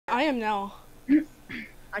I am now.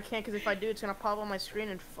 I can't, because if I do, it's gonna pop on my screen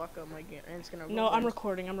and fuck up my game, and it's gonna. No, I'm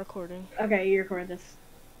recording. Okay, you record this.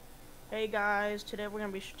 Hey guys, today we're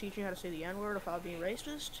gonna be teaching you how to say the N-word without being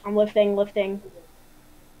racist. I'm lifting.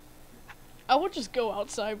 I would just go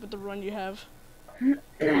outside with the run you have.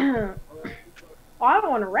 Well, I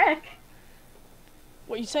don't want to wreck.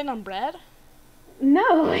 What, you saying I'm Brad?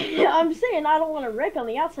 No, I'm saying I don't want to wreck on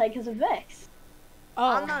the outside because of Vex. Oh,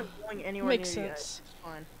 I'm not going anywhere makes near you guys. sense. It's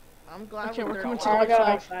fine. I'm glad Okay, we're there. coming to the I'll white go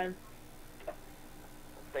flag. outside.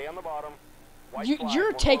 Stay on the bottom. White You're flag, one more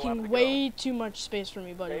lap taking to way too much space for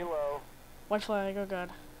me, go. buddy. Stay low. White flag, oh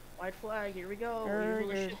god. White flag, here we go.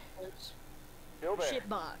 Erg. Still there. Shit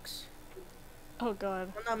box. Oh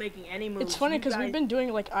god. I'm not making any moves. It's funny You because we've guys- been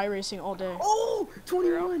doing like iRacing all day. Oh!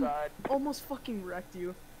 Clear 21! outside. Almost fucking wrecked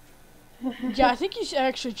you. Yeah, I think he's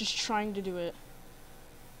actually just trying to do it.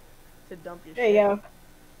 To dump your There shit. you go.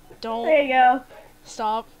 Don't There you go.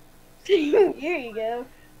 stop. Here you go.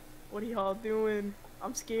 What are y'all doing?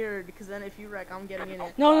 I'm scared, because then if you wreck, I'm getting in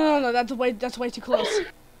it. No, that's way too close.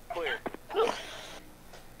 Clear.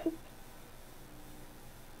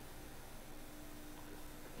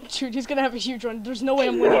 Dude, he's gonna have a huge run. There's no way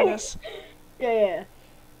I'm winning this. Yeah.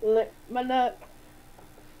 Lick my nut.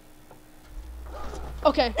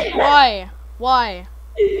 Okay, why? Why?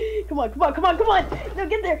 Come on. No,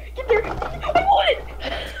 get there. I want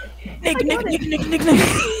it.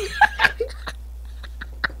 Nick.